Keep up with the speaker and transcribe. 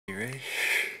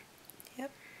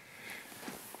Yep.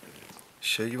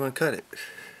 Sure you want to cut it?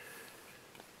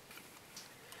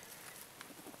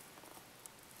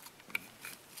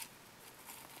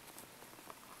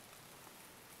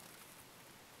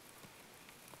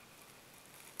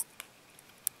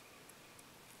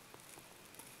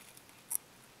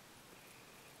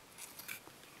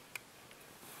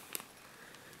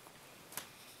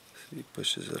 He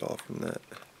pushes it off from that.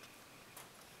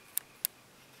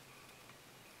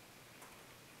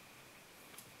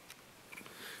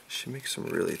 She makes some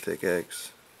really thick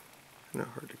eggs. Not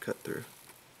hard to cut through.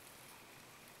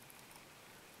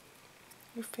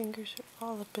 Your fingers are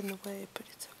all up in the way, but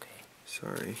it's okay.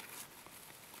 Sorry.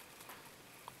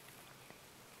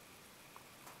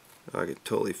 I could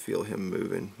totally feel him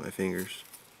moving my fingers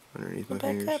underneath my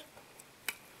fingers. Back up.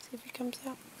 See if he comes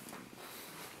out.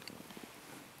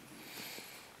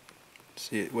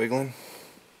 See it wiggling?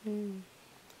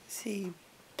 See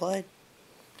blood.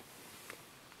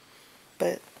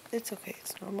 But it's okay.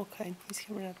 It's normal kind. He's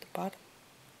coming out the bottom.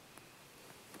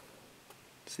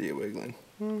 See it wiggling?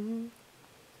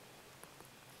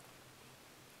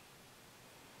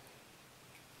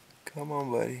 Come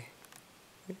on, buddy.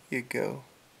 There you go.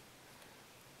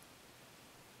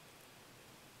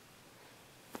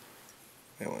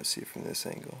 I want to see it from this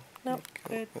angle. Nope,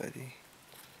 There you good. go, buddy.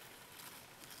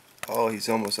 Oh, he's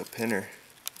almost a pinner.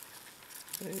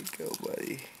 There you go,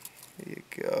 buddy. There you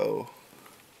go.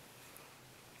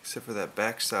 Except for that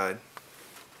backside.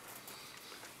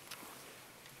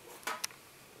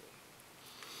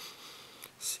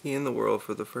 Seeing the world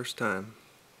for the first time.